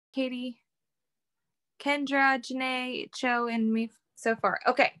Katie, Kendra, Janae, Joe, and me so far.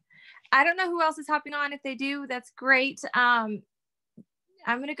 Okay. I don't know who else is hopping on. If they do, that's great. I'm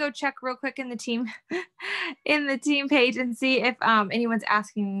going to go check real quick in the team page and see if anyone's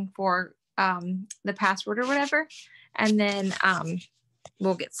asking for the password or whatever. And then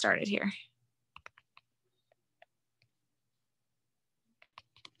we'll get started here.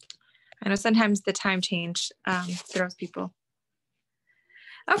 I know sometimes the time change throws people.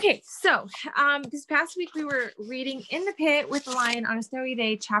 Okay, so this past week we were reading In the Pit with the Lion on a Snowy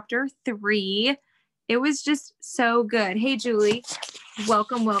Day, chapter 3. It was just so good. Hey, Julie,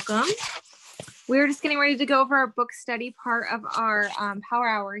 welcome, welcome. We were just getting ready to go over our book study part of our Power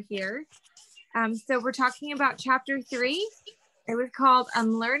Hour here. So we're talking about chapter 3. It was called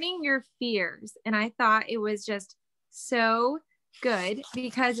Unlearning Your Fears, and I thought it was just so good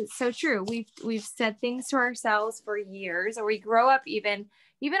because it's so true. We've said things to ourselves for years, or we grow up even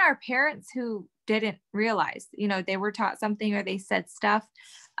our parents who didn't realize, they were taught something or they said stuff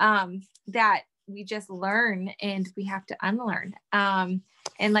that we just learn and we have to unlearn. And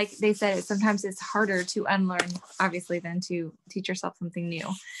like they said, sometimes it's harder to unlearn, obviously, than to teach yourself something new.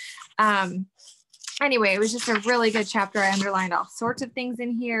 Anyway, it was just a really good chapter. I underlined all sorts of things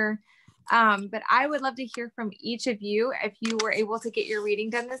in here. But I would love to hear from each of you if you were able to get your reading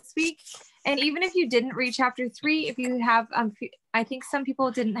done this week. And even if you didn't read chapter 3, if you have, I think some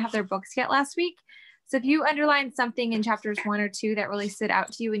people didn't have their books yet last week. So if you underlined something in chapters 1 or 2 that really stood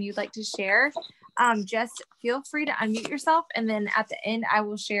out to you and you'd like to share, just feel free to unmute yourself. And then at the end, I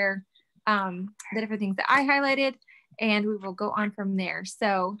will share the different things that I highlighted, and we will go on from there.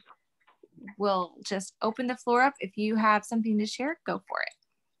 So we'll just open the floor up. If you have something to share, go for it.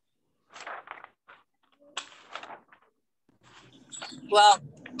 Well,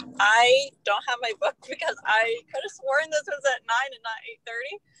 I don't have my book because I could have sworn this was at 9 and not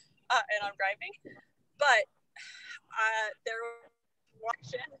 8:30, and I'm driving. But there was one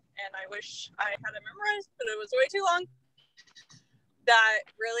section, and I wish I had it memorized, but it was way too long, that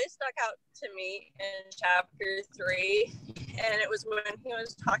really stuck out to me in chapter 3. And it was when he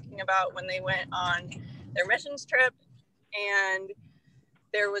was talking about when they went on their missions trip, and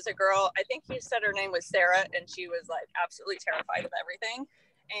there was a girl, I think he said her name was Sarah, and she was like absolutely terrified of everything.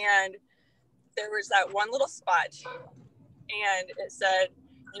 And there was that one little spot, and it said,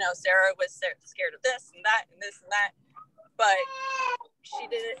 Sarah was scared of this and that and this and that, but she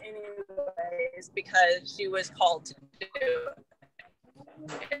did it anyways because she was called to do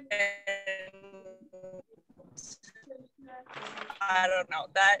it. And I don't know,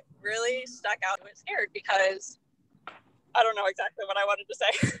 that really stuck out. I was scared because I don't know exactly what I wanted to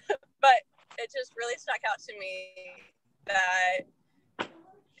say, but it just really stuck out to me that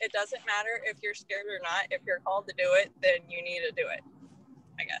it doesn't matter if you're scared or not. If you're called to do it, then you need to do it,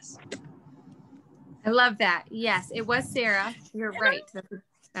 I guess. I love that. Yes, it was Sarah. You're right.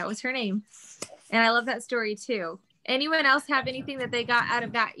 That was her name. And I love that story too. Anyone else have anything that they got out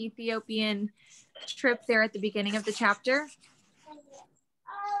of that Ethiopian trip there at the beginning of the chapter?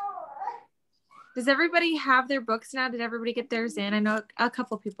 Does everybody have their books now? Did everybody get theirs in? I know a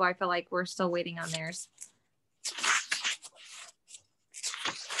couple of people, I feel like we're still waiting on theirs.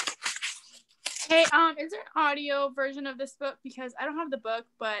 Hey, is there an audio version of this book? Because I don't have the book,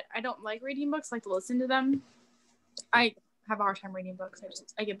 but I don't like reading books. I like to listen to them. I have a hard time reading books.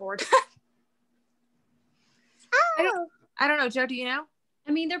 I get bored. I don't know. Joe, do you know?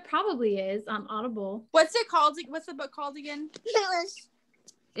 I mean, there probably is on Audible. What's it called? What's the book called again?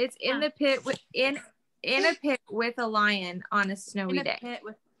 It's In the Pit with in a pit with a lion on a snowy day.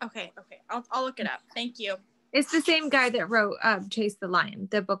 Okay. I'll look it up. Thank you. It's the same guy that wrote Chase the Lion,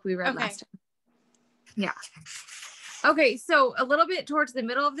 the book we read last time. Yeah. Okay, so a little bit towards the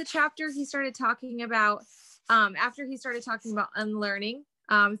middle of the chapter, he started talking about after he started talking about unlearning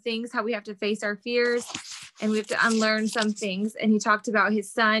things, how we have to face our fears and we have to unlearn some things. And he talked about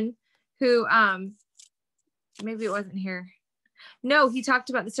his son who maybe it wasn't here. No, he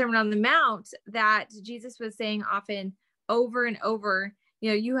talked about the Sermon on the Mount that Jesus was saying often over and over,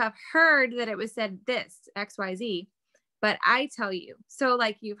 you have heard that it was said this, XYZ, but I tell you. So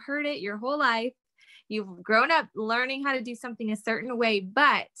like you've heard it your whole life. You've grown up learning how to do something a certain way,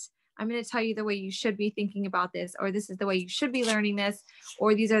 but I'm going to tell you the way you should be thinking about this, or this is the way you should be learning this,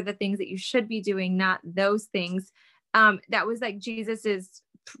 or these are the things that you should be doing, not those things. That was like Jesus's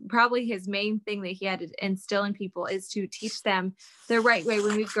probably his main thing that he had to instill in people is to teach them the right way.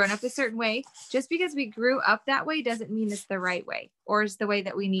 When we've grown up a certain way, just because we grew up that way doesn't mean it's the right way or it's the way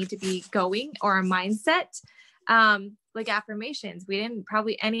that we need to be going or our mindset. like affirmations. We didn't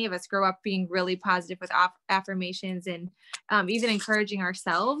probably any of us grow up being really positive with affirmations and even encouraging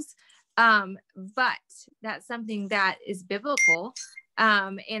ourselves. But that's something that is biblical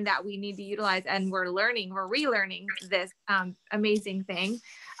and that we need to utilize, and we're relearning this amazing thing.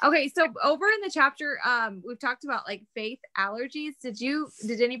 Okay, so over in the chapter, we've talked about like faith allergies.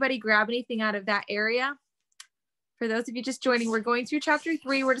 Did anybody grab anything out of that area? For those of you just joining, we're going through chapter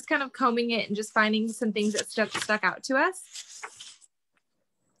 3. We're just kind of combing it and just finding some things that stuck out to us.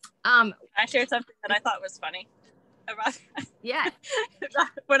 I shared something that I thought was funny about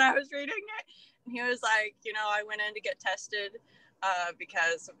when I was reading it. He was like, I went in to get tested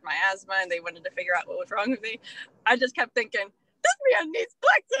because of my asthma, and they wanted to figure out what was wrong with me. I just kept thinking, this man needs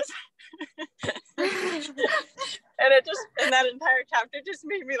Plexus. And that entire chapter just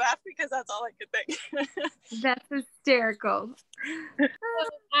made me laugh because that's all I could think. That's hysterical.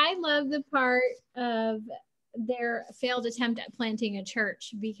 I love the part of their failed attempt at planting a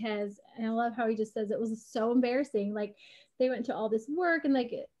church, because I love how he just says it was so embarrassing. Like, they went to all this work and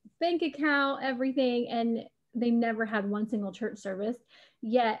like bank account, everything, and they never had one single church service.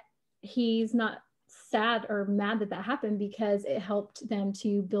 Yet he's not sad or mad that happened, because it helped them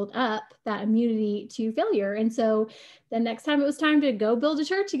to build up that immunity to failure. And so the next time it was time to go build a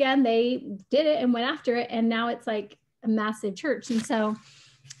church again, they did it and went after it. And now it's like a massive church. And so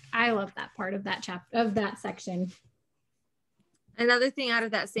I love that part of that chapter, of that section. Another thing out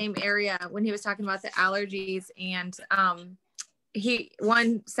of that same area, when he was talking about the allergies, and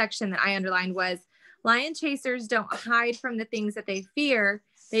one section that I underlined was, lion chasers don't hide from the things that they fear.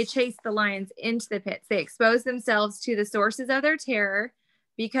 They chase the lions into the pits. They expose themselves to the sources of their terror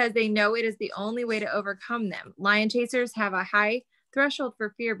because they know it is the only way to overcome them. Lion chasers have a high threshold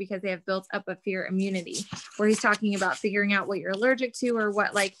for fear because they have built up a fear immunity, where he's talking about figuring out what you're allergic to or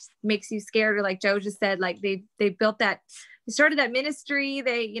what like makes you scared, or like Joe just said, like they built that, they started that ministry,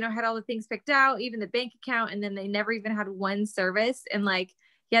 they had all the things picked out, even the bank account, and then they never even had one service. And like,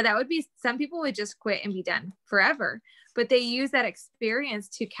 yeah, that would be, some people would just quit and be done forever, but they use that experience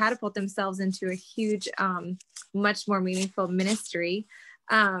to catapult themselves into a huge much more meaningful ministry.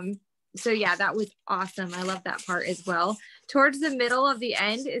 So yeah, that was awesome. I love that part as well. Towards the middle of the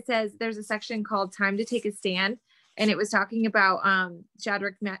end, it says there's a section called Time to Take a Stand. And it was talking about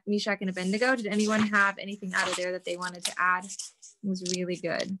Shadrach, Meshach, and Abednego. Did anyone have anything out of there that they wanted to add? It was really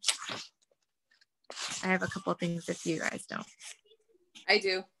good. I have a couple of things if you guys don't. I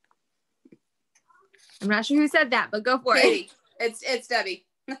do. I'm not sure who said that, but go for Katie. it. It's Debbie.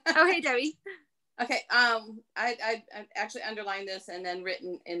 Oh, hey, Debbie. Okay. I actually underlined this and then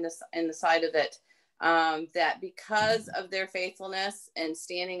written in the side of it that because of their faithfulness and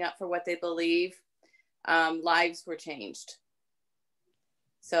standing up for what they believe, lives were changed.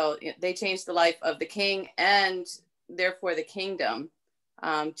 So they changed the life of the king and therefore the kingdom,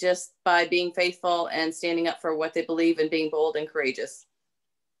 just by being faithful and standing up for what they believe and being bold and courageous.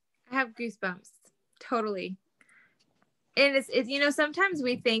 I have goosebumps. Totally. And it's sometimes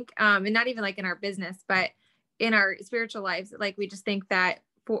we think, and not even like in our business, but in our spiritual lives, like we just think that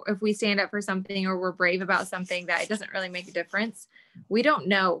if we stand up for something or we're brave about something, that it doesn't really make a difference. We don't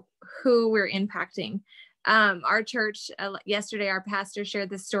know who we're impacting. Our church yesterday, our pastor shared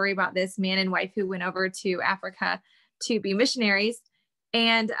this story about this man and wife who went over to Africa to be missionaries.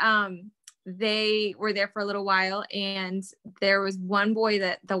 And they were there for a little while, and there was one boy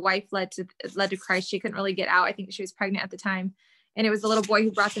that the wife led to Christ. She couldn't really get out. I think she was pregnant at the time. And it was a little boy who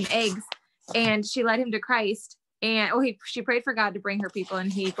brought them eggs, and she led him to Christ. And she prayed for God to bring her people,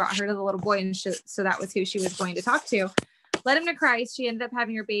 and he brought her to the little boy. And so that was who she was going to talk to. Led him to Christ. She ended up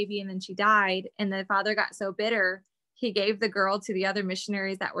having her baby, and then she died. And the father got so bitter, he gave the girl to the other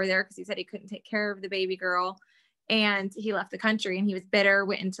missionaries that were there because he said he couldn't take care of the baby girl. And he left the country, and he was bitter,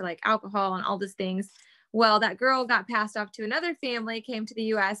 went into like alcohol and all these things. Well, that girl got passed off to another family, came to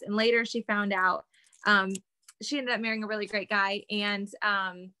the US, and later she found out she ended up marrying a really great guy. And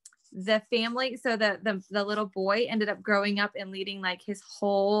the family, so the little boy ended up growing up and leading like his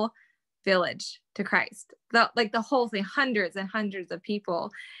whole village to Christ, the whole thing, hundreds and hundreds of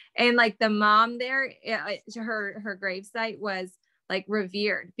people. And like the mom there, her gravesite was like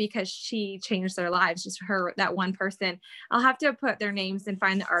revered because she changed their lives, just her, that one person. I'll have to put their names and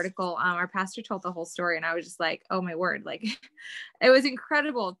find the article. Our pastor told the whole story, and I was just like, oh my word, like it was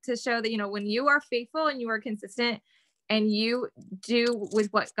incredible to show that, when you are faithful and you are consistent and you do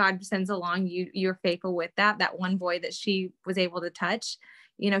with what God sends along, you're faithful with that one boy that she was able to touch,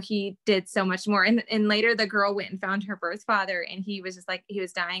 he did so much more. And later the girl went and found her birth father, and he was just like, he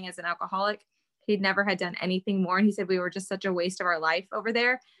was dying as an alcoholic. He'd never had done anything more. And he said, we were just such a waste of our life over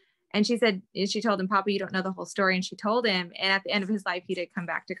there. And she told him, Papa, you don't know the whole story. And she told him, and at the end of his life, he did come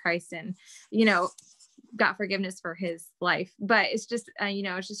back to Christ and, got forgiveness for his life. But it's just,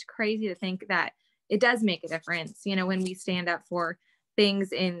 it's just crazy to think that it does make a difference, when we stand up for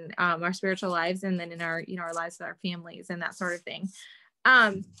things in our spiritual lives, and then in our, our lives with our families and that sort of thing.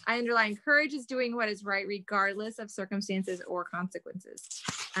 I underline, courage is doing what is right, regardless of circumstances or consequences.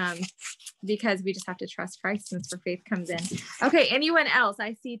 Because we just have to trust Christ, and that's where faith comes in. Okay. Anyone else?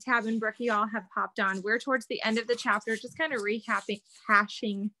 I see Tab and Brooke, you all have popped on. We're towards the end of the chapter, just kind of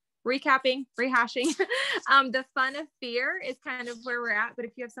rehashing. The fun of fear is kind of where we're at. But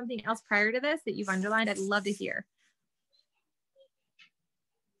if you have something else prior to this that you've underlined, I'd love to hear.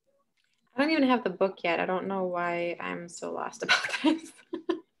 I don't even have the book yet. I don't know why I'm so lost about this.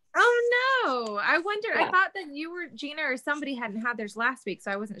 Oh no, I wonder. Yeah. I thought that you were Gina or somebody hadn't had theirs last week, so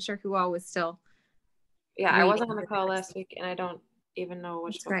I wasn't sure who all was still. Yeah, I wasn't on the call last week, and I don't even know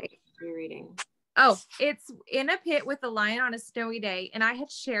which book you're reading. Oh, it's In a Pit with the Lion on a Snowy Day, and I had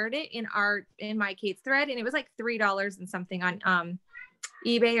shared it in my Kate's thread, and it was like $3 and something on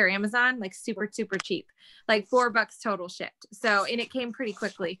eBay or Amazon, like super cheap, like $4 total shipped. So, and it came pretty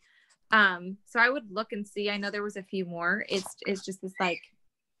quickly. So I would look and see. I know there was a few more. It's just this like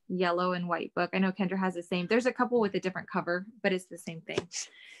yellow and white book. I know Kendra has the same. There's a couple with a different cover, but it's the same thing.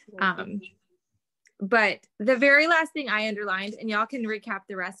 But the very last thing I underlined, and y'all can recap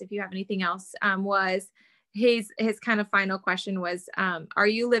the rest if you have anything else, was his kind of final question was, are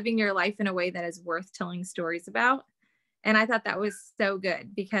you living your life in a way that is worth telling stories about? And I thought that was so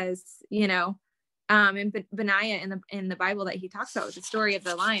good because, in Benaiah in the Bible that he talks about with the story of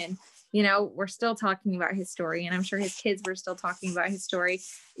the lion, we're still talking about his story, and I'm sure his kids were still talking about his story,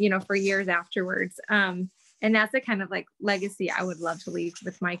 for years afterwards. And that's the kind of like legacy I would love to leave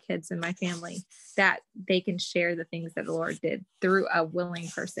with my kids and my family, that they can share the things that the Lord did through a willing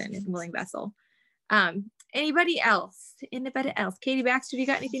person and willing vessel. Anybody else? Katie Baxter, do you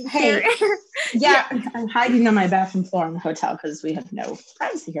got anything to share? Yeah, I'm hiding on my bathroom floor in the hotel because we have no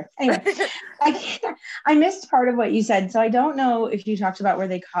privacy here. Anyway, I missed part of what you said. So I don't know if you talked about where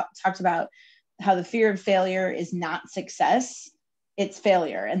they talked about how the fear of failure is not success, it's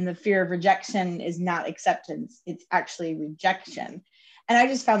failure. And the fear of rejection is not acceptance, it's actually rejection. And I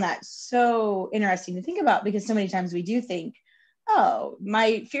just found that so interesting to think about, because so many times we do think, oh,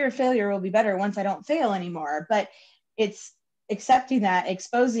 my fear of failure will be better once I don't fail anymore. But it's accepting that,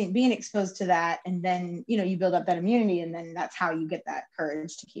 being exposed to that, and then, you build up that immunity, and then that's how you get that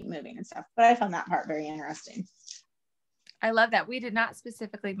courage to keep moving and stuff. But I found that part very interesting. I love that. We did not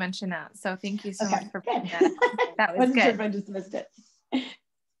specifically mention that. So thank you so much for putting that. That was good. Sure if I just missed it.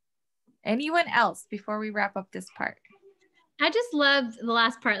 Anyone else before we wrap up this part? I just loved the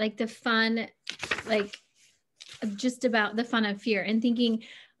last part, like the fun, like just about the fun of fear, and thinking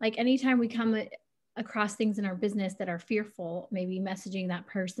like anytime we come across things in our business that are fearful, maybe messaging that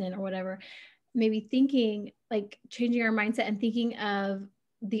person or whatever, maybe thinking like changing our mindset and thinking of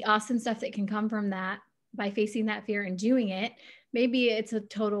the awesome stuff that can come from that by facing that fear and doing it. Maybe it's a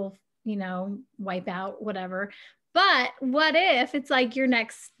total, wipeout, whatever. But what if it's like your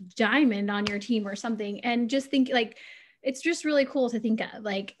next diamond on your team or something? And just think like, it's just really cool to think of,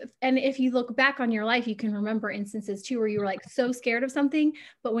 like, and if you look back on your life, you can remember instances too, where you were like so scared of something,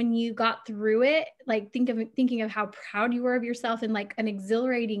 but when you got through it, like thinking of how proud you were of yourself, and like an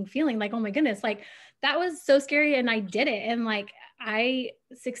exhilarating feeling, like, oh my goodness, like that was so scary and I did it. And like, I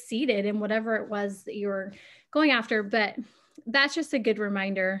succeeded in whatever it was that you were going after. But that's just a good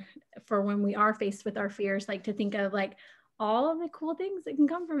reminder for when we are faced with our fears, like to think of like all of the cool things that can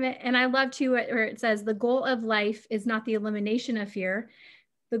come from it. And I love too where it says the goal of life is not the elimination of fear.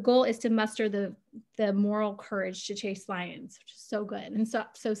 The goal is to muster the moral courage to chase lions, which is so good. And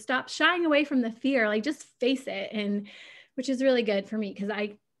so stop shying away from the fear, like just face it. And which is really good for me, because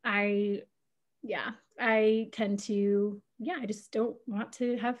I tend to, I just don't want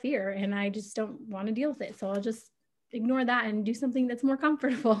to have fear, and I just don't want to deal with it. So I'll just ignore that and do something that's more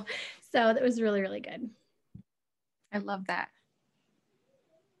comfortable. So that was really, really good. I love that.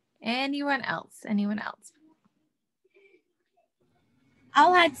 Anyone else?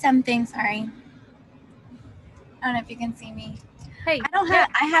 I'll add something. Sorry. I don't know if you can see me. Hey,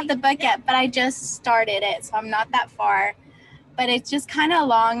 I have the book yet, but I just started it, so I'm not that far. But it's just kind of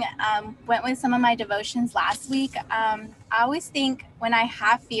long. Went with some of my devotions last week. I always think when I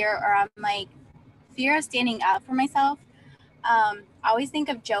have fear, or I'm like fear of standing up for myself, I always think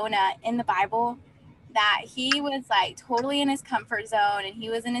of Jonah in the Bible, that he was like totally in his comfort zone, and he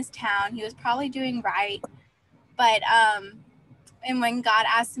was in his town. He was probably doing right. But, and when God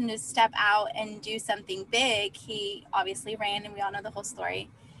asked him to step out and do something big, he obviously ran, and we all know the whole story.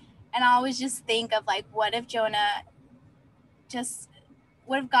 And I always just think of like, what if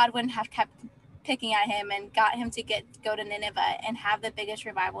God wouldn't have kept picking at him and got him to go to Nineveh and have the biggest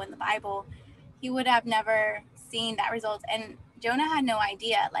revival in the Bible? He would have never seen that result. And Jonah had no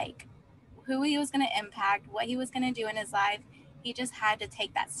idea like who he was going to impact, what he was going to do in his life. He just had to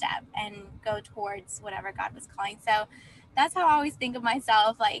take that step and go towards whatever God was calling. So that's how I always think of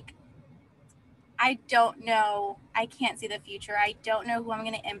myself. Like, I don't know. I can't see the future. I don't know who I'm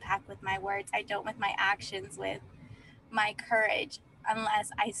going to impact with my words. I don't with my actions, with my courage,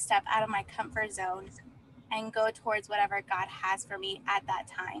 unless I step out of my comfort zone and go towards whatever God has for me at that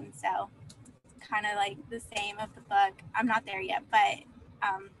time. So kind of like the same of the book. I'm not there yet, but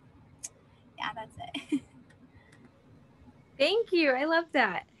yeah, that's it. Thank you. I love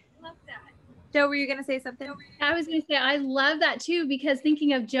that. Joe, were you going to say something? I was going to say, I love that too, because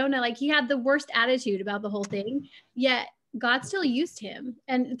thinking of Jonah, like he had the worst attitude about the whole thing, yet God still used him.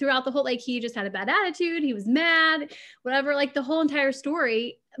 And throughout the whole, like he just had a bad attitude. He was mad, whatever, like the whole entire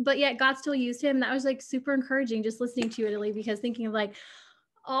story, but yet God still used him. That was like super encouraging just listening to you, Italy, because thinking of like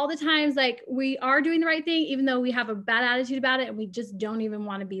all the times, like we are doing the right thing, even though we have a bad attitude about it and we just don't even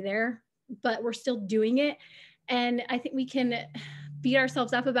want to be there, but we're still doing it. And I think we can beat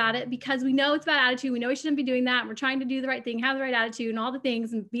ourselves up about it because we know it's bad attitude. We know we shouldn't be doing that. And we're trying to do the right thing, have the right attitude and all the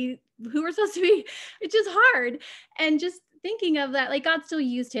things and be who we're supposed to be. It's just hard. And just thinking of that, like God still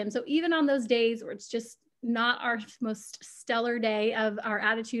used him. So even on those days where it's just not our most stellar day of our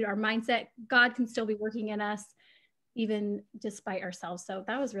attitude, our mindset, God can still be working in us, even despite ourselves. So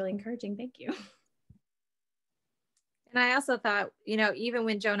that was really encouraging. Thank you. And I also thought, you know, even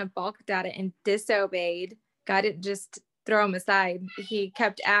when Jonah balked at it and disobeyed, God didn't just throw him aside. He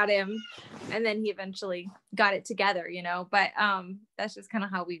kept at him and then he eventually got it together, you know, but that's just kind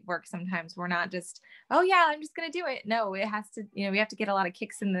of how we work sometimes. We're not just, oh yeah, I'm just going to do it. No, it has to, you know, we have to get a lot of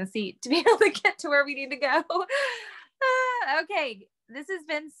kicks in the seat to be able to get to where we need to go. Okay. This has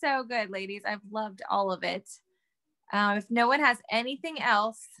been so good, ladies. I've loved all of it. If no one has anything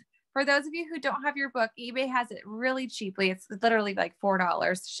else, for those of you who don't have your book, eBay has it really cheaply. It's literally like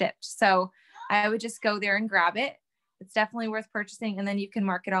 $4 shipped. So I would just go there and grab it. It's definitely worth purchasing. And then you can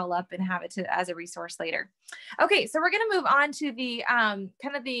mark it all up and have it as a resource later. Okay. So we're going to move on to the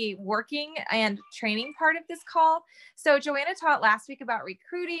kind of the working and training part of this call. So Joanna taught last week about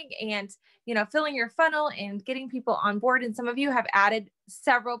recruiting and, you know, filling your funnel and getting people on board. And some of you have added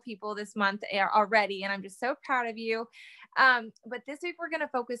several people this month already. And I'm just so proud of you. But this week we're going to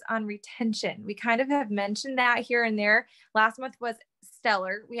focus on retention. We kind of have mentioned that here and there. Last month was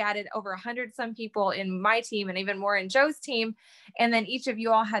stellar. We added over 100 some people in my team and even more in Joe's team. And then each of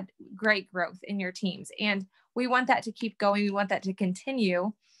you all had great growth in your teams. And we want that to keep going. We want that to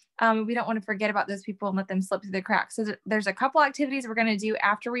continue. We don't want to forget about those people and let them slip through the cracks. So there's a couple activities we're going to do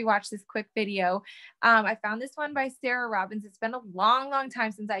after we watch this quick video. I found this one by Sarah Robbins. It's been a long, long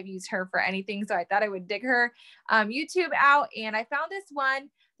time since I've used her for anything. So I thought I would dig her YouTube out. And I found this one.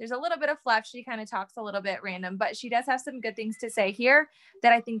 There's a little bit of fluff. She kind of talks a little bit random, but she does have some good things to say here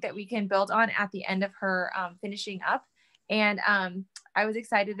that I think that we can build on at the end of her finishing up. And I was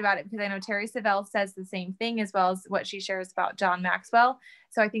excited about it because I know Terry Savelle says the same thing, as well as what she shares about John Maxwell.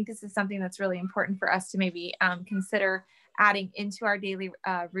 So I think this is something that's really important for us to maybe consider adding into our daily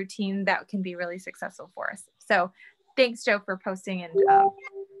routine that can be really successful for us. So thanks, Joe, for posting and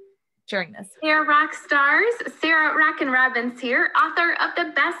sharing this. Dear rock stars, Sarah Rockin' Robbins here, author of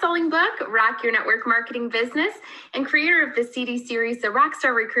the best-selling book, Rock Your Network Marketing Business, and creator of the CD series, the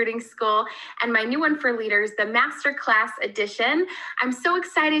Rockstar Recruiting School, and my new one for leaders, the Masterclass Edition. I'm so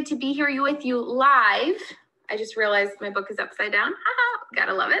excited to be here with you live. I just realized my book is upside down.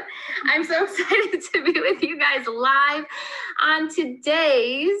 Gotta love it. I'm so excited to be with you guys live on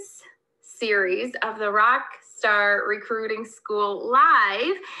today's series of the Rockstar Recruiting School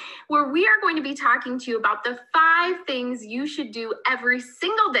Live, where we are going to be talking to you about the 5 things you should do every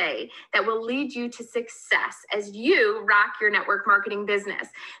single day that will lead you to success as you rock your network marketing business.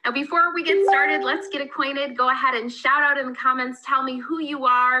 Now, before we get started, let's get acquainted. Go ahead and shout out in the comments. Tell me who you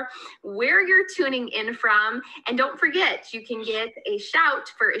are, where you're tuning in from, and don't forget, you can get a shout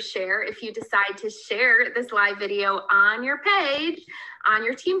for a share if you decide to share this live video on your page, on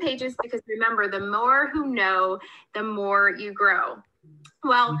your team pages, because remember, the more who know, the more you grow.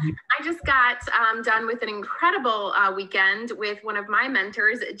 Well, I just got done with an incredible weekend with one of my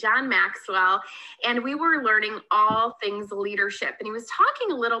mentors, John Maxwell, and we were learning all things leadership. And he was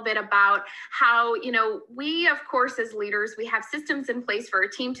talking a little bit about how, you know, we, of course, as leaders, we have systems in place for our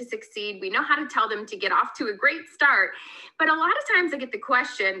team to succeed. We know how to tell them to get off to a great start. But a lot of times I get the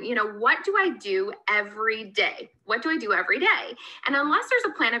question, you know, what do I do every day? What do I do every day? And unless there's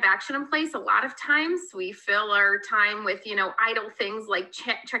a plan of action in place, a lot of times we fill our time with, you know, idle things like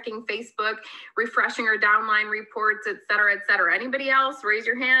checking Facebook, refreshing our downline reports, et cetera, et cetera. Anybody else? Raise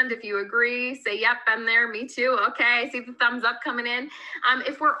your hand if you agree. Say, yep, I'm there. Me too. Okay, I see the thumbs up coming in.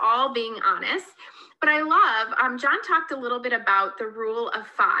 If we're all being honest. But I love, John talked a little bit about the rule of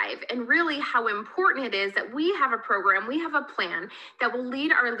 5 and really how important it is that we have a program, we have a plan that will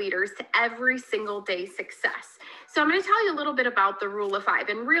lead our leaders to every single day success. So I'm going to tell you a little bit about the rule of 5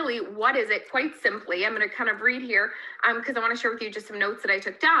 and really what is it quite simply. I'm going to kind of read here because I want to share with you just some notes that I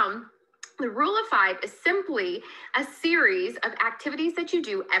took down. The rule of 5 is simply a series of activities that you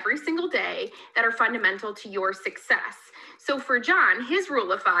do every single day that are fundamental to your success. So for John, his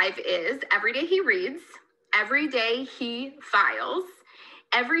rule of 5 is every day he reads, every day he files,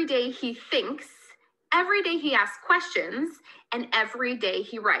 every day he thinks, every day he asks questions, and every day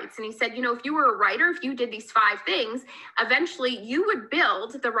he writes. And he said, you know, if you were a writer, if you did these 5 things, eventually you would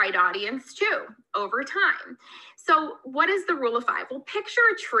build the right audience too over time. So what is the rule of 5? Well, picture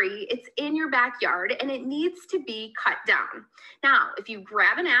a tree, it's in your backyard and it needs to be cut down. Now, if you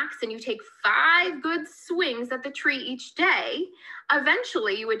grab an axe and you take 5 good swings at the tree each day,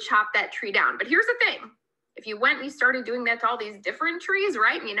 eventually you would chop that tree down. But here's the thing. If you went and you started doing that to all these different trees,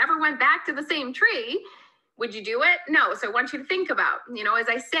 right? And you never went back to the same tree, would you do it? No. So I want you to think about, you know, as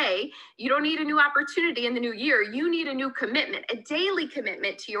I say, you don't need a new opportunity in the new year. You need a new commitment, a daily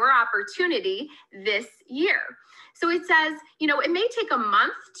commitment to your opportunity this year. So it says, you know, it may take a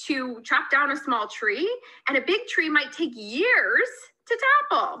month to chop down a small tree, and a big tree might take years to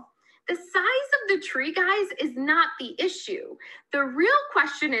topple. The size of the tree, guys, is not the issue. The real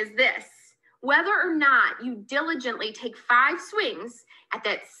question is this: whether or not you diligently take 5 swings at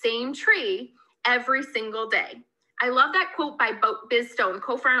that same tree every single day. I love that quote by Biz Stone,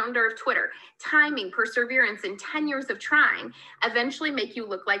 co-founder of Twitter. Timing, perseverance, and 10 years of trying eventually make you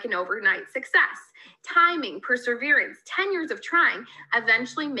look like an overnight success. Timing, perseverance, 10 years of trying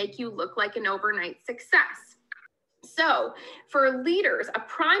eventually make you look like an overnight success. So for leaders, a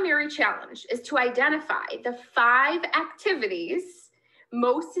primary challenge is to identify the 5 activities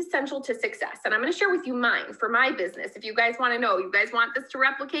most essential to success. And I'm going to share with you mine for my business. If you guys want to know, you guys want this to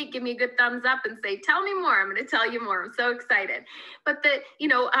replicate, give me a good thumbs up and say, tell me more. I'm going to tell you more. I'm so excited. But then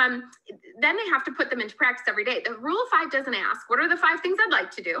they have to put them into practice every day. The rule of 5 doesn't ask, what are the 5 things I'd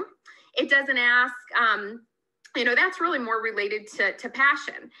like to do? It doesn't ask, that's really more related to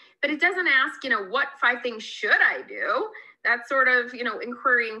passion, but it doesn't ask, what 5 things should I do? That sort of,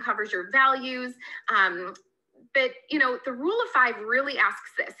 inquiry covers your values. But, the rule of 5 really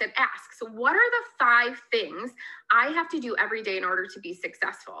asks this. It asks, what are the 5 things I have to do every day in order to be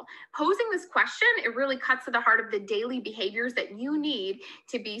successful? Posing this question, it really cuts to the heart of the daily behaviors that you need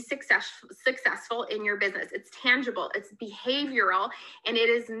to be successful in your business. It's tangible, it's behavioral, and it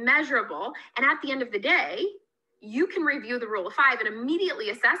is measurable. And at the end of the day, you can review the rule of 5 and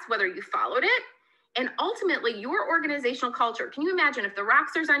immediately assess whether you followed it. And ultimately, your organizational culture, can you imagine if the rock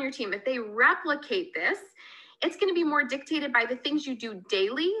stars on your team, if they replicate this, it's going to be more dictated by the things you do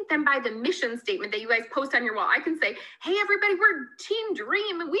daily than by the mission statement that you guys post on your wall. I can say, hey, everybody, we're Team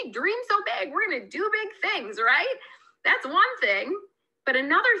Dream and we dream so big. We're going to do big things, right? That's one thing. But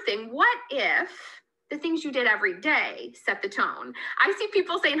another thing, what if the things you did every day set the tone? I see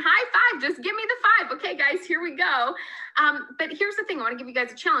people saying, high 5, just give me the 5. Okay, guys, here we go. But here's the thing. I want to give you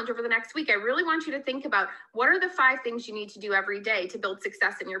guys a challenge over the next week. I really want you to think about what are the 5 things you need to do every day to build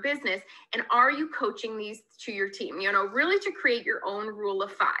success in your business? And are you coaching these to your team? Really to create your own rule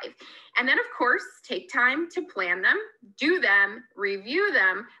of 5. And then, of course, take time to plan them, do them, review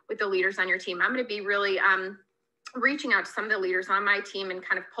them with the leaders on your team. I'm going to be really reaching out to some of the leaders on my team and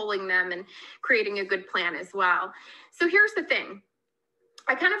kind of pulling them and creating a good plan as well. So here's the thing.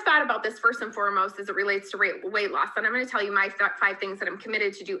 I kind of thought about this first and foremost as it relates to weight loss. And I'm going to tell you my 5 things that I'm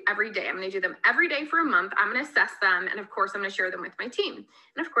committed to do every day. I'm going to do them every day for a month. I'm going to assess them. And of course, I'm going to share them with my team.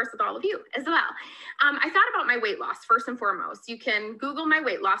 And of course, with all of you as well. I thought about my weight loss first and foremost. You can Google my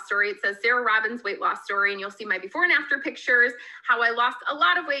weight loss story. It says Sarah Robbins weight loss story. And you'll see my before and after pictures, how I lost a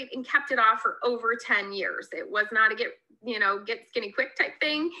lot of weight and kept it off for over 10 years. It was not a get skinny quick type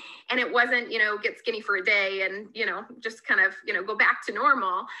thing. And it wasn't, get skinny for a day and, just kind of, go back to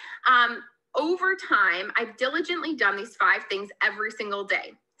normal. Over time, I've diligently done these 5 things every single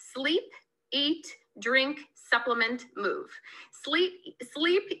day: sleep, eat, drink, supplement, move.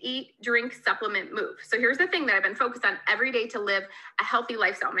 Sleep, eat, drink, supplement, move. So here's the thing that I've been focused on every day to live a healthy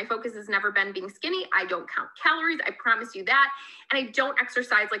lifestyle. My focus has never been being skinny. I don't count calories. I promise you that. And I don't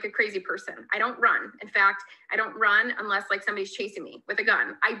exercise like a crazy person. I don't run. In fact, I don't run unless like somebody's chasing me with a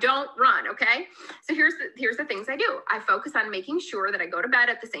gun. I don't run, okay? So here's the things I do. I focus on making sure that I go to bed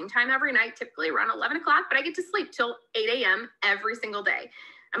at the same time every night, typically around 11 o'clock, but I get to sleep till 8 a.m. every single day.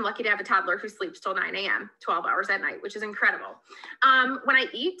 I'm lucky to have a toddler who sleeps till 9 a.m., 12 hours at night, which is incredible. When I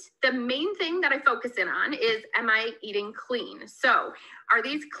eat, the main thing that I focus in on is, am I eating clean? So are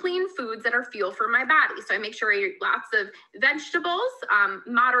these clean foods that are fuel for my body? So I make sure I eat lots of vegetables,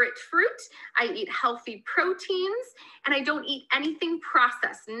 moderate fruit. I eat healthy proteins, and I don't eat anything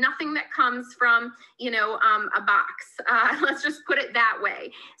processed, nothing that comes from, a box. Let's just put it that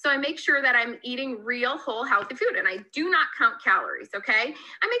way. So I make sure that I'm eating real, whole, healthy food, and I do not count calories, okay?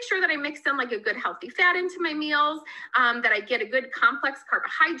 I make sure that I mix in like a good healthy fat into my meals, that I get a good complex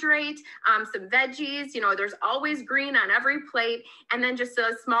carbohydrate, some veggies, there's always green on every plate, and then just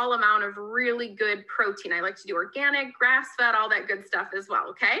a small amount of really good protein. I like to do organic, grass-fed, all that good stuff as well,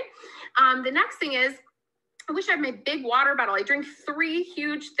 okay? The next thing is, I wish I had my big water bottle. I drink 3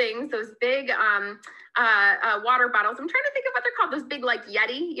 huge things, those big water bottles. I'm trying to think of what they're called, those big like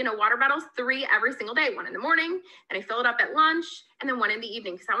Yeti, water bottles, 3 every single day, 1 in the morning, and I fill it up at lunch, and then 1 in the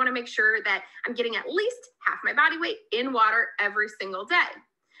evening, because I want to make sure that I'm getting at least half my body weight in water every single day.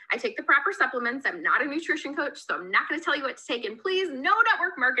 I take the proper supplements. I'm not a nutrition coach, so I'm not going to tell you what to take. And please, no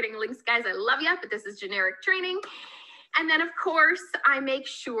network marketing links, guys. I love you, but this is generic training. And then, of course, I make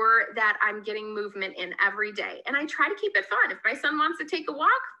sure that I'm getting movement in every day. And I try to keep it fun. If my son wants to take a walk,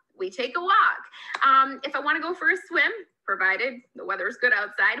 we take a walk. If I want to go for a swim, provided the weather is good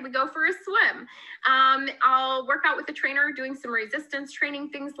outside, we go for a swim. I'll work out with a trainer doing some resistance training,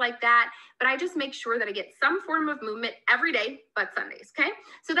 things like that. But I just make sure that I get some form of movement every day, but Sundays, okay?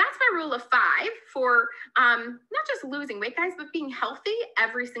 So that's my rule of 5 for not just losing weight, guys, but being healthy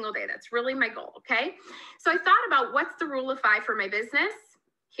every single day. That's really my goal, okay? So I thought about what's the rule of 5 for my business.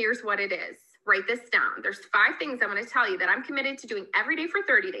 Here's what it is. Write this down. There's 5 things I'm going to tell you that I'm committed to doing every day for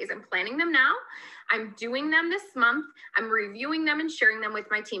 30 days. I'm planning them now. I'm doing them this month. I'm reviewing them and sharing them with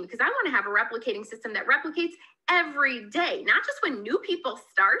my team, because I want to have a replicating system that replicates every day, not just when new people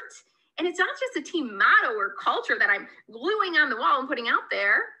start. And it's not just a team motto or culture that I'm gluing on the wall and putting out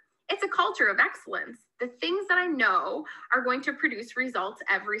there. It's a culture of excellence. The things that I know are going to produce results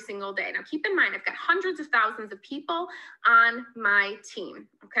every single day. Now, keep in mind, I've got hundreds of thousands of people on my team,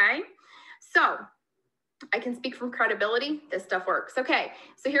 okay? So I can speak from credibility. This stuff works. Okay,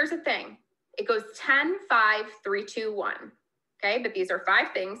 so here's the thing. It goes 10, 5, 3, 2, 1. Okay, but these are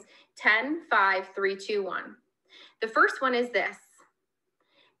 5 things. 10, 5, 3, 2, 1. The first one is this.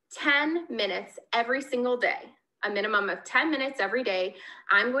 10 minutes every single day, a minimum of 10 minutes every day,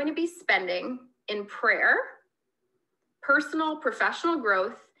 I'm going to be spending in prayer, personal, professional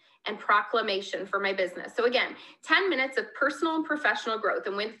growth, and proclamation for my business. So again, 10 minutes of personal and professional growth.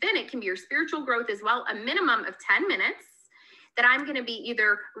 And within it can be your spiritual growth as well, a minimum of 10 minutes that I'm going to be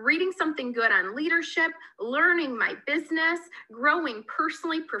either reading something good on leadership, learning my business, growing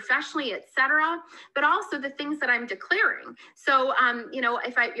personally, professionally, etc., but also the things that I'm declaring. So,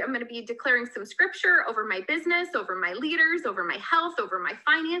 if I'm going to be declaring some scripture over my business, over my leaders, over my health, over my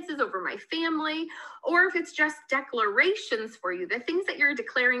finances, over my family, or if it's just declarations for you, the things that you're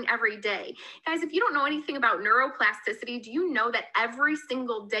declaring every day. Guys, if you don't know anything about neuroplasticity, do you know that every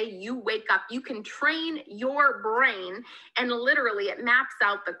single day you wake up, you can train your brain, and literally it maps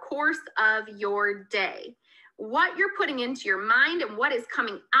out the course of your day. What you're putting into your mind and what is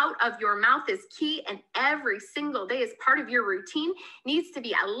coming out of your mouth is key, and every single day as part of your routine needs to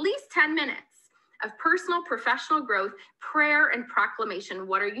be at least 10 minutes of personal, professional growth, prayer, and proclamation.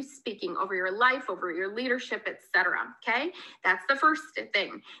 What are you speaking over your life, over your leadership, etc.? Okay, that's the first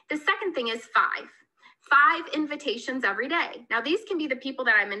thing. The second thing is 5 invitations every day. Now, these can be the people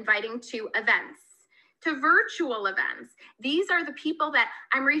that I'm inviting to events, to virtual events. These are the people that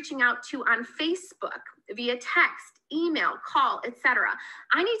I'm reaching out to on Facebook, via text, email, call, etc.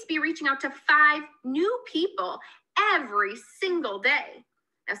 I need to be reaching out to 5 new people every single day.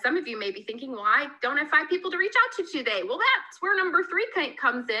 Now, some of you may be thinking, well, I don't have 5 people to reach out to today. Well, that's where number 3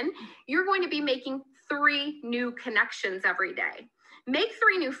 comes in. You're going to be making 3 new connections every day. Make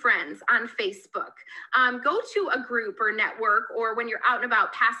 3 new friends on Facebook. Go to a group or network, or when you're out and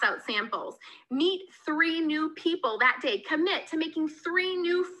about, pass out samples. Meet 3 new people that day. Commit to making 3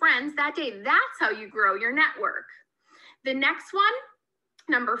 new friends that day. That's how you grow your network. The next one,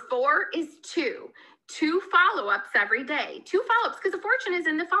 number 4, is 2. 2 follow-ups every day. 2 follow-ups, because the fortune is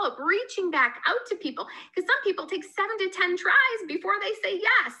in the follow-up, reaching back out to people, because some people take 7 to 10 tries before they say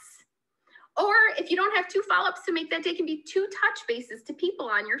yes. Or if you don't have 2 follow-ups to make that day, can be 2 touch bases to people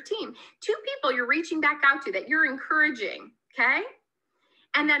on your team. 2 people you're reaching back out to that you're encouraging, okay?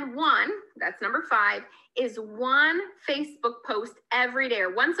 And then 1, that's number 5, is 1 Facebook post every day,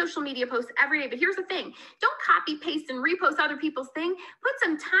 or 1 social media post every day. But here's the thing, don't copy, paste, and repost other people's thing. Put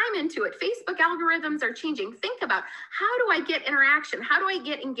some time into it. Facebook algorithms are changing. Think about, how do I get interaction? How do I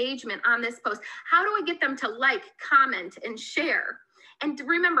get engagement on this post? How do I get them to like, comment, and share? And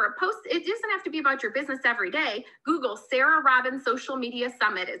remember, a post, it doesn't have to be about your business every day. Google Sarah Robbins Social Media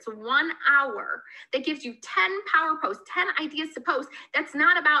Summit. It's 1 hour that gives you 10 power posts, 10 ideas to post. That's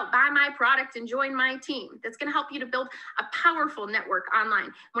not about buy my product and join my team. That's going to help you to build a powerful network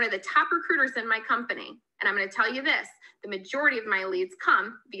online. One of the top recruiters in my company, and I'm going to tell you this, the majority of my leads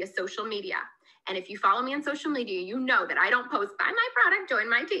come via social media. And if you follow me on social media, you know that I don't post buy my product, join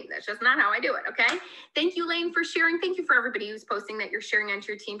my team. That's just not how I do it, okay? Thank you, Lane, for sharing. Thank you for everybody who's posting that you're sharing onto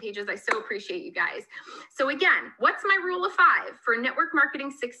your team pages. I so appreciate you guys. So again, what's my rule of 5 for network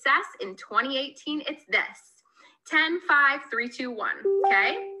marketing success in 2018? It's this: 10, 5, 3, 2, 1,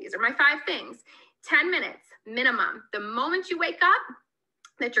 okay? These are my 5 things. 10 minutes minimum. The moment you wake up,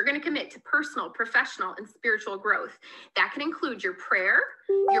 that you're going to commit to personal, professional, and spiritual growth. That can include your prayer,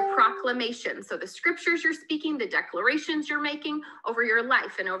 your proclamation. So the scriptures you're speaking, the declarations you're making over your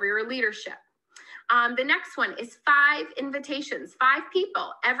life and over your leadership. The next one is 5 invitations, 5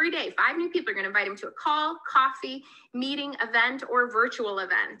 people every day. 5 new people. You're going to invite them to a call, coffee, meeting, event, or virtual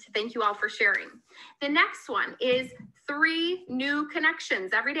event. Thank you all for sharing. The next one is 3 new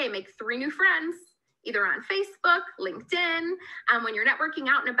connections every day. Make 3 new friends, either on Facebook, LinkedIn, when you're networking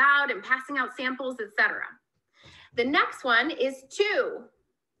out and about and passing out samples, etc. The next one is 2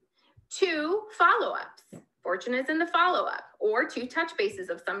 follow-ups. Fortune is in the follow-up, or 2 touch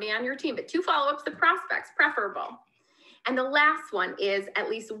bases of somebody on your team, but 2 follow-ups of prospects, preferable. And the last one is at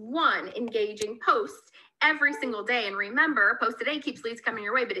least 1 engaging post every single day. And remember, post a day keeps leads coming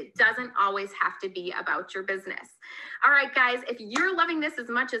your way, but it doesn't always have to be about your business. All right, guys, if you're loving this as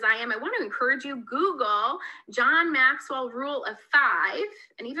much as I am, I want to encourage you, Google John Maxwell Rule of 5,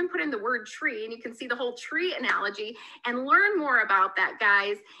 and even put in the word tree, and you can see the whole tree analogy and learn more about that,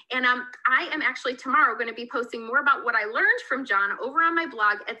 guys. And I am actually tomorrow going to be posting more about what I learned from John over on my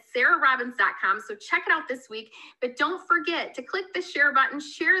blog at sarahrobbins.com. So check it out this week, but don't forget to click the share button,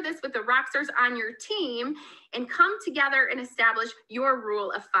 share this with the rock stars on your team, and come together and establish your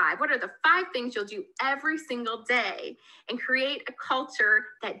rule of 5. What are the 5 things you'll do every single day and create a culture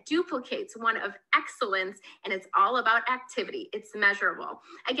that duplicates one of excellence? And it's all about activity. It's measurable.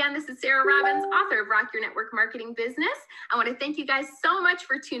 Again, this is Sarah Robbins, author of Rock Your Network Marketing Business. I want to thank you guys so much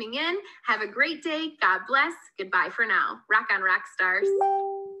for tuning in. Have a great day. God bless. Goodbye for now. Rock on, rock stars.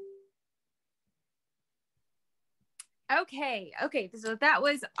 Okay. So that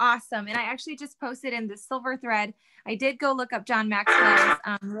was awesome. And I actually just posted in the silver thread. I did go look up John Maxwell's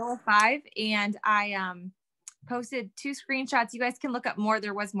Rule of 5, and I posted 2 screenshots. You guys can look up more.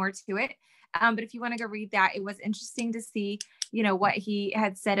 There was more to it. But if you want to go read that, it was interesting to see, what he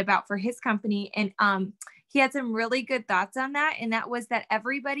had said about for his company. And he had some really good thoughts on that. And that was that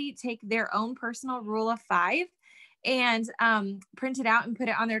everybody take their own personal rule of 5 and print it out and put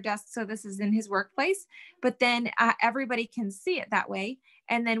it on their desk. So this is in his workplace, but then everybody can see it that way.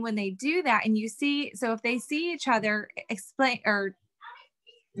 And then when they do that and you see, so if they see each other explain or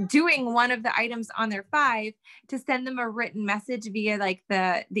doing one of the items on their 5, to send them a written message via like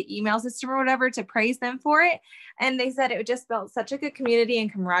the email system or whatever to praise them for it. And they said it just built such a good community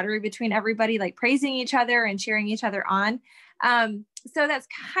and camaraderie between everybody, like praising each other and cheering each other on. So that's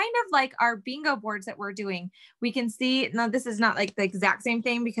kind of like our bingo boards that we're doing. We can see, now this is not like the exact same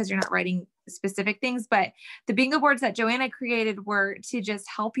thing because you're not writing specific things, but the bingo boards that Joanna created were to just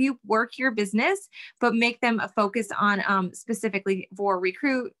help you work your business, but make them a focus on specifically for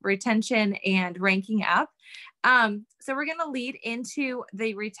recruit, retention, and ranking up. So we're going to lead into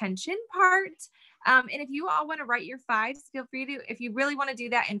the retention part. And if you all want to write your 5s, feel free to, if you really want to do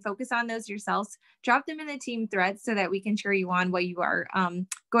that and focus on those yourselves, drop them in the team thread so that we can cheer you on while you are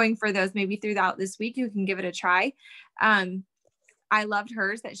going for those. Maybe throughout this week, you can give it a try. I loved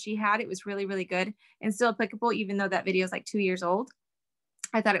hers that she had. It was really, really good and still applicable, even though that video is like 2 years old.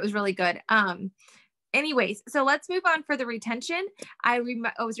 I thought it was really good. Anyways, so let's move on for the retention. I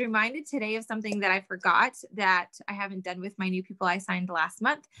was reminded today of something that I forgot that I haven't done with my new people I signed last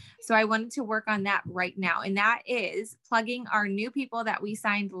month. So I wanted to work on that right now. And that is plugging our new people that we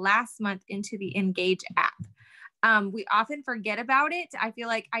signed last month into the Engage app. We often forget about it. I feel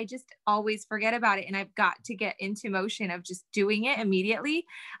like I just always forget about it, and I've got to get into motion of just doing it immediately.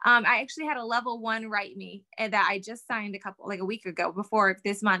 I actually had a level 1 write me that I just signed a week ago before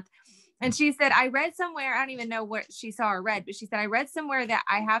this month. And she said, I read somewhere, I don't even know what she saw or read, but she said, I read somewhere that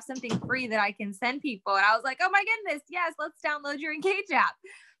I have something free that I can send people. And I was like, oh my goodness, yes, let's download your Engage app.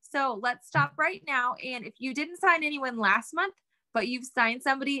 So let's stop right now. And if you didn't sign anyone last month, but you've signed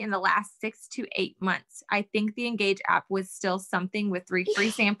somebody in the last 6 to 8 months, I think the Engage app was still something with 3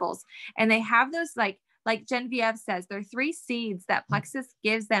 free samples. And they have those like Genevieve says, they're 3 seeds that Plexus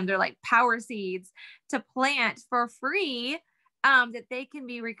gives them. They're like power seeds to plant for free, that they can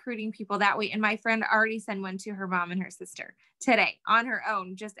be recruiting people that way. And my friend already sent one to her mom and her sister today on her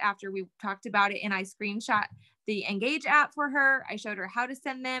own, just after we talked about it. And I screenshot the Engage app for her. I showed her how to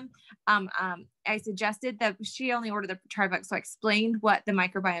send them. I suggested that she only ordered the TriBucks. So I explained what the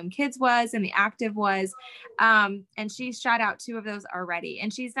Microbiome Kids was and the Active was. And she shot out 2 of those already.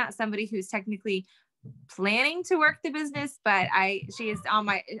 And she's not somebody who's technically planning to work the business, but I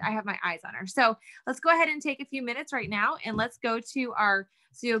have my eyes on her. So let's go ahead and take a few minutes right now, and let's go to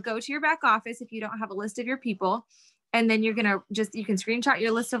so you'll go to your back office if you don't have a list of your people, and then you're going to you can screenshot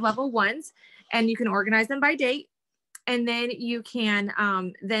your list of level 1s, and you can organize them by date. And then you can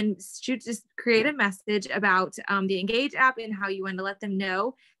just create a message about the Engage app and how you want to let them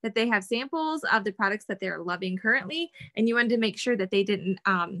know that they have samples of the products that they're loving currently. And you wanted to make sure that they didn't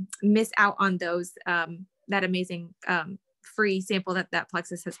miss out on those, that amazing free sample that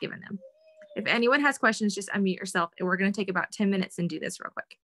Plexus has given them. If anyone has questions, just unmute yourself. And we're going to take about 10 minutes and do this real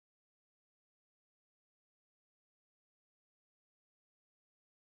quick.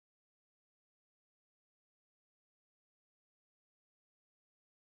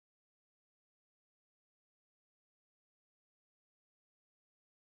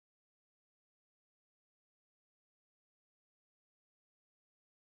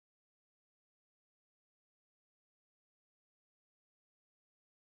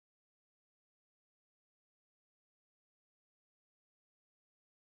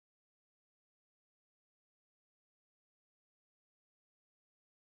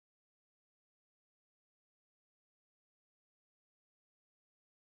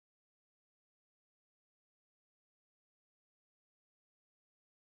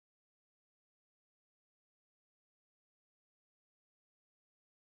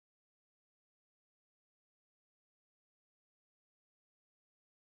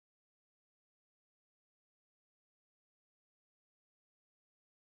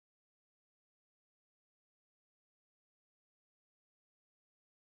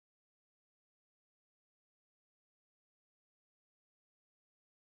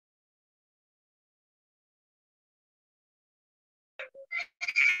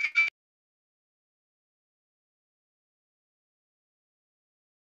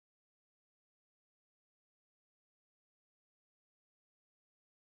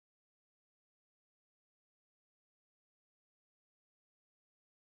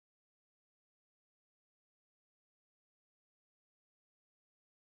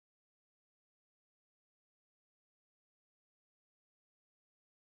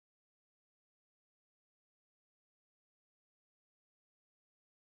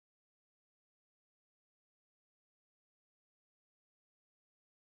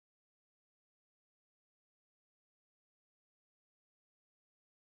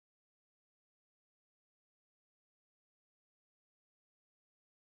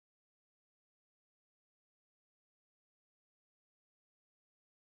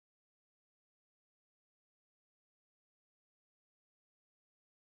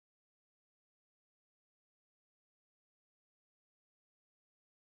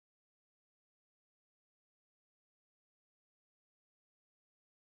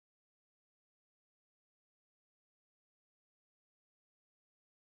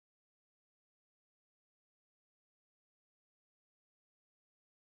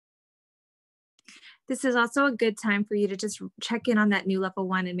 This is also a good time for you to just check in on that new level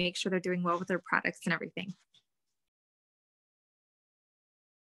 1 and make sure they're doing well with their products and everything.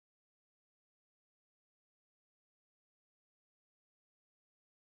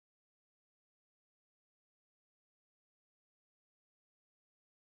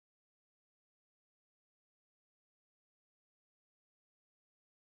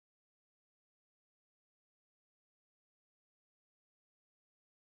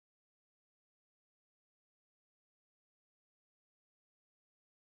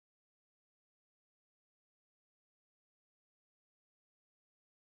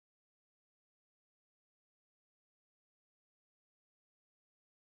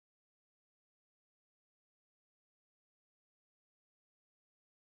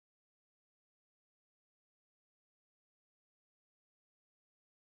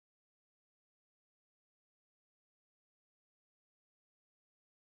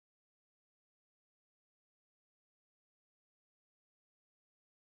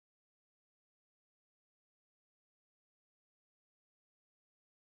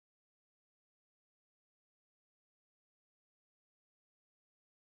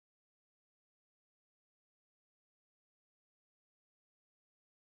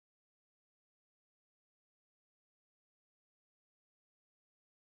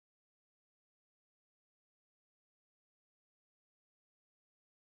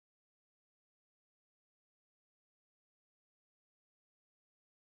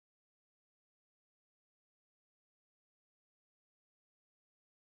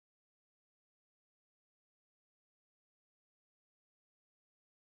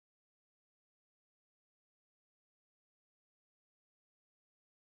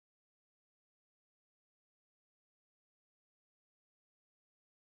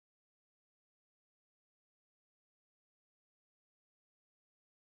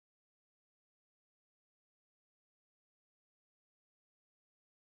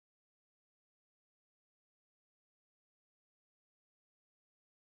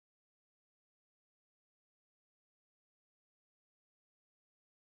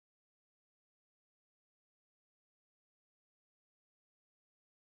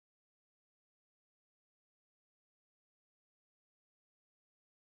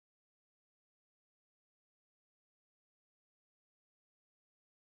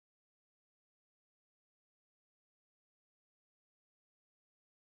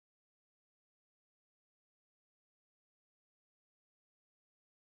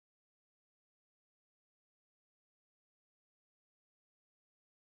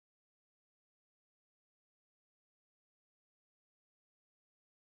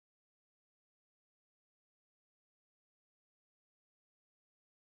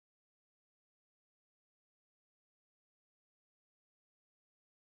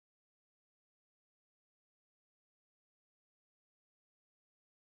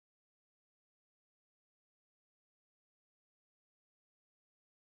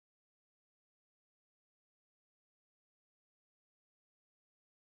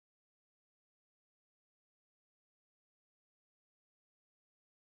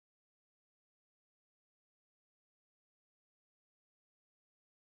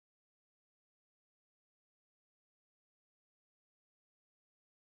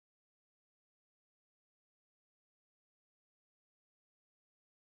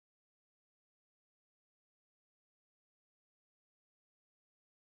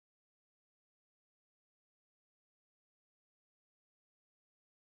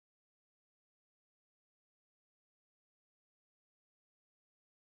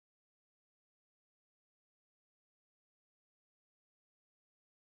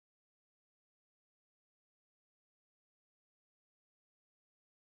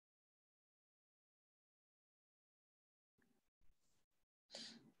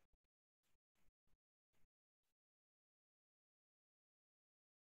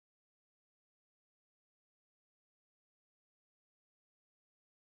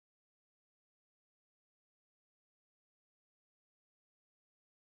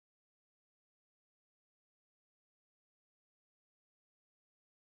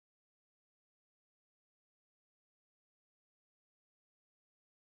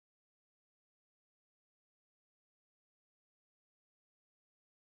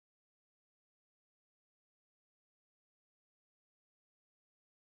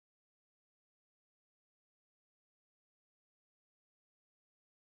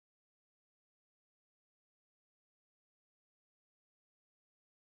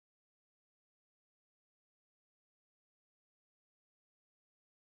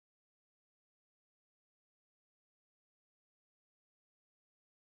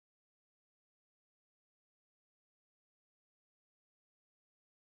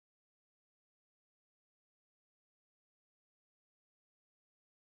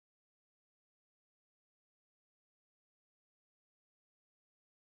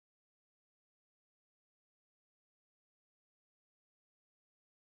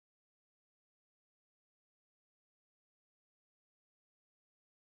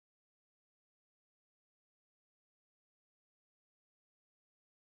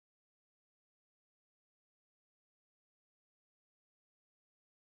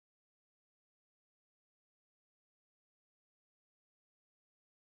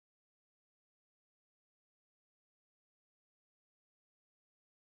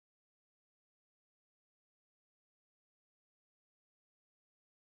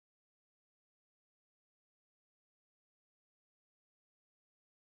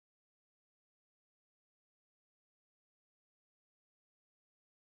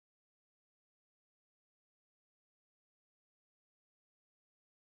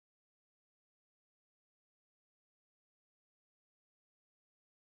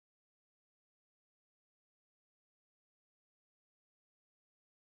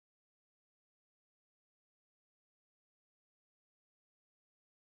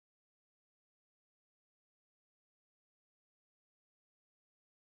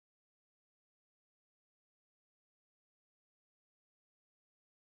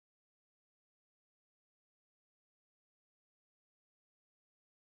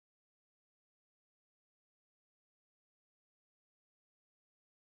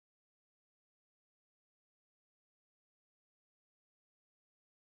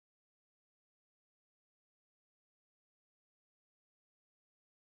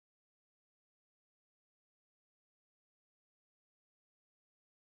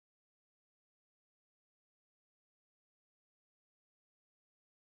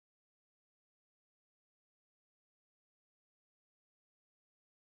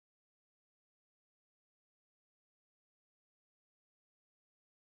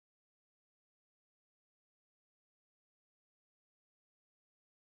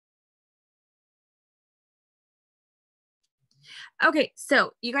 Okay,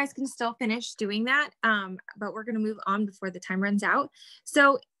 so you guys can still finish doing that, but we're going to move on before the time runs out.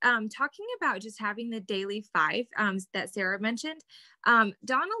 So talking about just having the daily 5 that Sarah mentioned,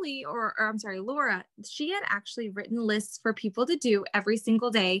 Donnelly, or I'm sorry, Laura, she had actually written lists for people to do every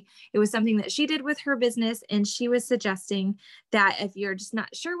single day. It was something that she did with her business, and she was suggesting that if you're just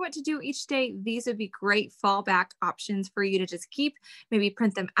not sure what to do each day, these would be great fallback options for you to just keep, maybe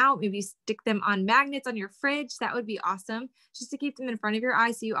print them out, maybe stick them on magnets on your fridge. That would be awesome, just to keep them in front of your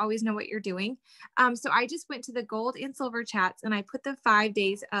eyes so you always know what you're doing. So I just went to the gold and silver chats, and I put the 5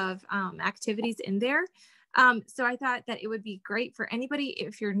 days of activities in there. So I thought that it would be great for anybody,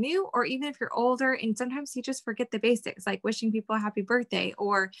 if you're new or even if you're older, and sometimes you just forget the basics, like wishing people a happy birthday,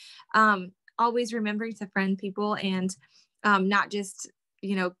 or always remembering to friend people, and not just,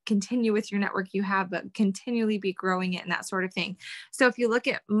 you know, continue with your network you have, but continually be growing it and that sort of thing. So if you look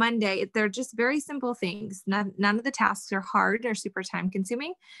at Monday, they're just very simple things. None of the tasks are hard or super time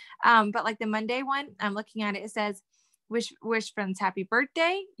consuming. But like the Monday one, I'm looking at it, it says, wish friends happy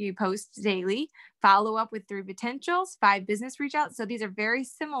birthday. You post daily, follow up with 3 potentials, 5 business reach outs. So these are very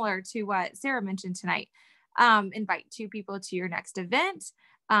similar to what Sarah mentioned tonight. Invite 2 people to your next event,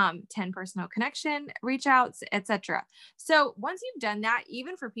 10 personal connection, reach outs, etc. So once you've done that,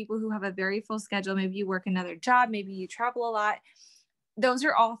 even for people who have a very full schedule, maybe you work another job, maybe you travel a lot, those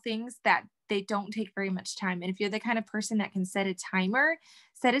are all things that they don't take very much time. And if you're the kind of person that can set a timer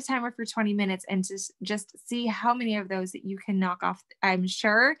for 20 minutes and just see how many of those that you can knock off. I'm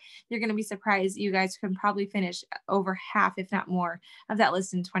sure you're going to be surprised. You guys can probably finish over half, if not more, of that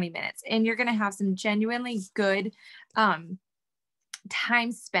list in 20 minutes. And you're going to have some genuinely good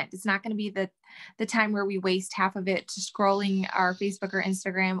time spent. It's not going to be the time where we waste half of it to scrolling our Facebook or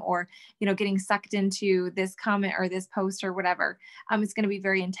Instagram, or, you know, getting sucked into this comment or this post or whatever. It's going to be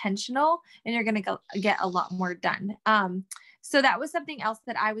very intentional, and you're going to get a lot more done. So that was something else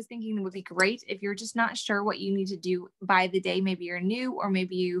that I was thinking would be great if you're just not sure what you need to do by the day. Maybe you're new, or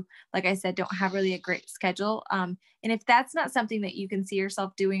maybe you, like I said, don't have really a great schedule. And if that's not something that you can see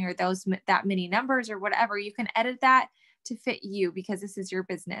yourself doing, or that many numbers or whatever, you can edit that to fit you, because this is your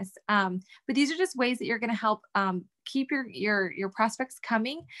business. But these are just ways that you're going to help keep your prospects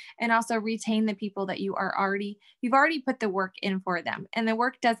coming, and also retain the people that you've already put the work in for them. And the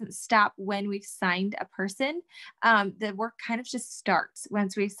work doesn't stop when we've signed a person. The work kind of just starts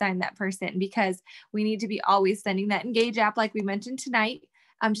once we've signed that person, because we need to be always sending that Engage app, like we mentioned tonight.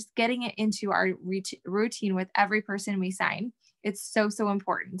 Just getting it into our routine with every person we sign. It's so, so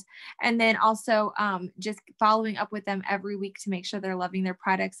important. And then also just following up with them every week to make sure they're loving their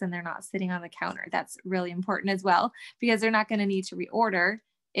products and they're not sitting on the counter. That's really important as well, because they're not going to need to reorder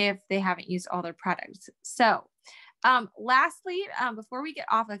if they haven't used all their products. So lastly, before we get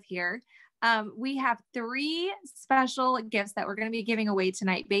off of here, we have 3 special gifts that we're going to be giving away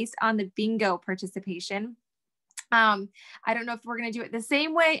tonight based on the bingo participation. I don't know if we're going to do it the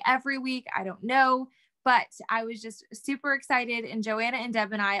same way every week. I don't know. But I was just super excited, and Joanna and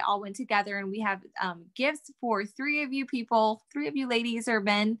Deb and I all went together, and we have gifts for 3 of you people, 3 of you ladies or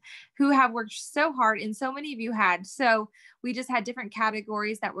men who have worked so hard, and so many of you had. So we just had different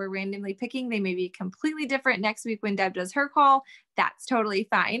categories that we're randomly picking. They may be completely different next week when Deb does her call. That's totally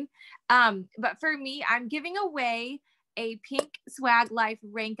fine. But for me, I'm giving away a pink Swag Life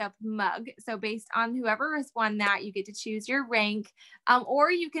Rank Up mug. So based on whoever has won that, you get to choose your rank, or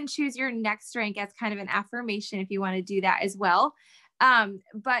you can choose your next rank as kind of an affirmation if you want to do that as well.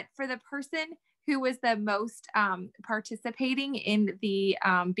 But for the person who was the most participating in the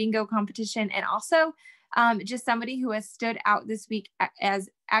bingo competition, and also just somebody who has stood out this week as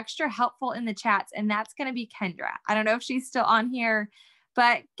extra helpful in the chats, and that's going to be Kendra. I don't know if she's still on here,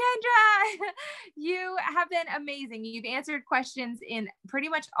 but Kendra, you have been amazing. You've answered questions in pretty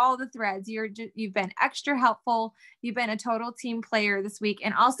much all the threads. You've been extra helpful. You've been a total team player this week.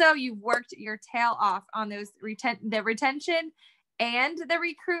 And also you've worked your tail off on those the retention and the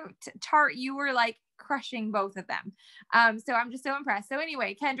recruit chart. You were like crushing both of them. So I'm just so impressed. So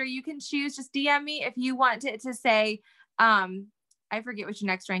anyway, Kendra, you can choose, just DM me if you want to say, I forget what your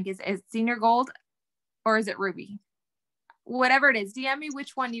next rank is Senior Gold, or is it Ruby? Whatever it is, DM me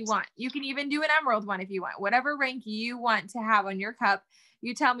which one you want. You can even do an Emerald one if you want. Whatever rank you want to have on your cup,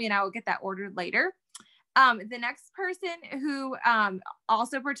 you tell me and I will get that ordered later. The next person who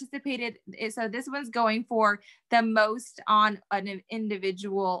also participated, so this one's going for the most on an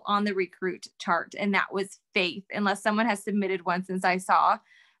individual on the recruit chart, and that was Faith, unless someone has submitted one since I saw.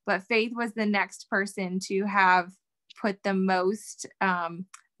 But Faith was the next person to have put the most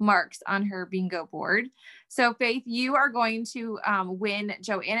marks on her bingo board. So Faith, you are going to win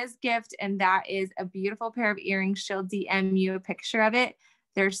Joanna's gift, and that is a beautiful pair of earrings. She'll DM you a picture of it.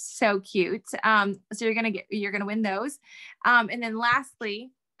 They're so cute. So you're gonna win those. And then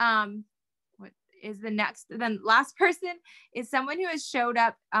lastly, what is the next? Then last person is someone who has showed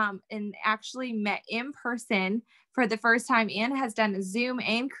up and actually met in person for the first time and has done a Zoom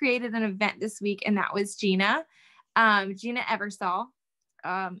and created an event this week, and that was Gina Eversole.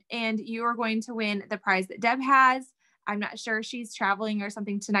 And you are going to win the prize that Deb has. I'm not sure, she's traveling or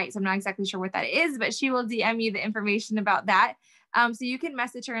something tonight, so I'm not exactly sure what that is, but she will DM you the information about that. So you can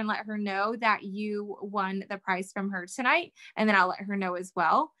message her and let her know that you won the prize from her tonight, and then I'll let her know as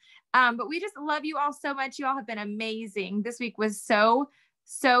well. But we just love you all so much. You all have been amazing. This week was so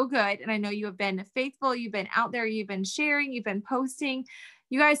good. And I know you have been faithful. You've been out there. You've been sharing. You've been posting.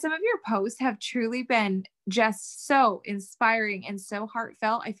 You guys, some of your posts have truly been just so inspiring and so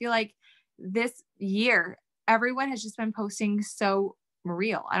heartfelt. I feel like this year, everyone has just been posting so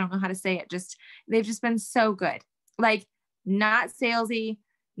real. I don't know how to say it. They've just been so good. Like, not salesy,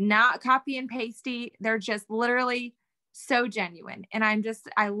 not copy and pasty. They're just literally so genuine. And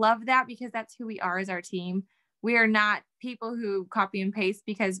I love that, because that's who we are as our team. We are not people who copy and paste,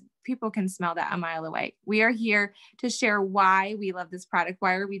 because people can smell that a mile away. We are here to share why we love this product.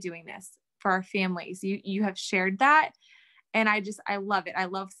 Why are we doing this for our families? You have shared that. And I love it. I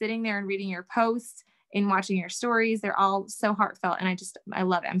love sitting there and reading your posts and watching your stories. They're all so heartfelt. And I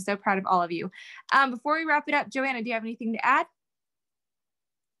love it. I'm so proud of all of you. Before we wrap it up, Joanna, do you have anything to add?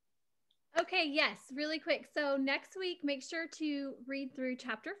 Okay, yes, really quick. So next week, make sure to read through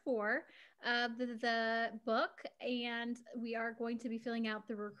chapter 4 of the book, and we are going to be filling out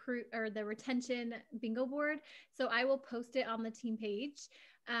the retention bingo board. So I will post it on the team page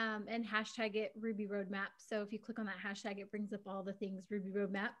and hashtag it Ruby Roadmap. So if you click on that hashtag, it brings up all the things Ruby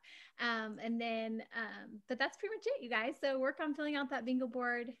Roadmap. But that's pretty much it, you guys. So work on filling out that bingo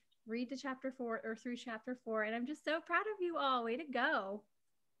board, read to chapter 4 or through chapter 4. And I'm just so proud of you all. Way to go.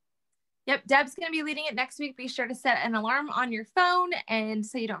 Yep, Deb's going to be leading it next week. Be sure to set an alarm on your phone, and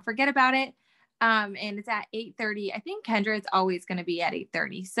so you don't forget about it. And it's at 8:30. I think Kendra's always going to be at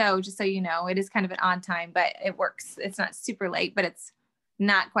 8:30. So just so you know, it is kind of an odd time, but it works. It's not super late, but it's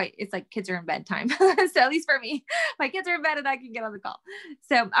not quite, it's like kids are in bed time. So at least for me, my kids are in bed and I can get on the call.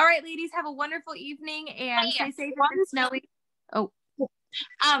 So, all right, ladies, have a wonderful evening and stay safe if it's snowy. Oh,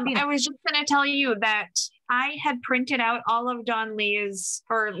 I was just going to tell you that I had printed out all of Dawn Lee's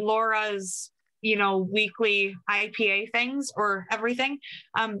or Laura's, weekly IPA things or everything.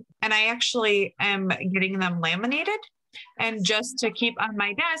 And I actually am getting them laminated, and just to keep on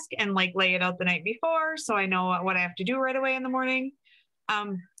my desk and lay it out the night before, so I know what I have to do right away in the morning.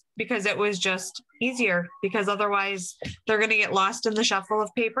 Because it was just easier, because otherwise they're going to get lost in the shuffle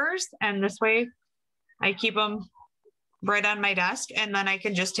of papers. And this way I keep them right on my desk, and then I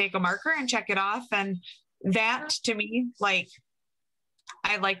can just take a marker and check it off. And that, to me,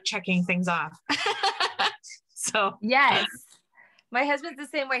 I like checking things off. So yes, my husband's the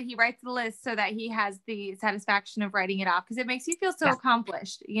same way. He writes the list so that he has the satisfaction of writing it off, because it makes you feel so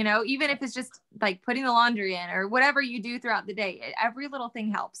accomplished, even if it's just putting the laundry in or whatever you do throughout the day. Every little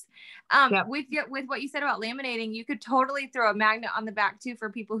thing helps. With what you said about laminating, you could totally throw a magnet on the back too, for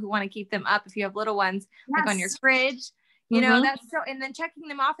people who want to keep them up if you have little ones, like on your fridge. That's so, and then checking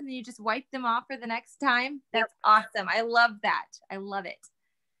them off, and then you just wipe them off for the next time. That's awesome. I love that. I love it.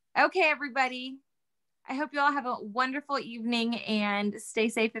 Okay, everybody. I hope you all have a wonderful evening and stay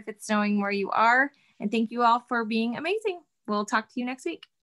safe if it's snowing where you are. And thank you all for being amazing. We'll talk to you next week.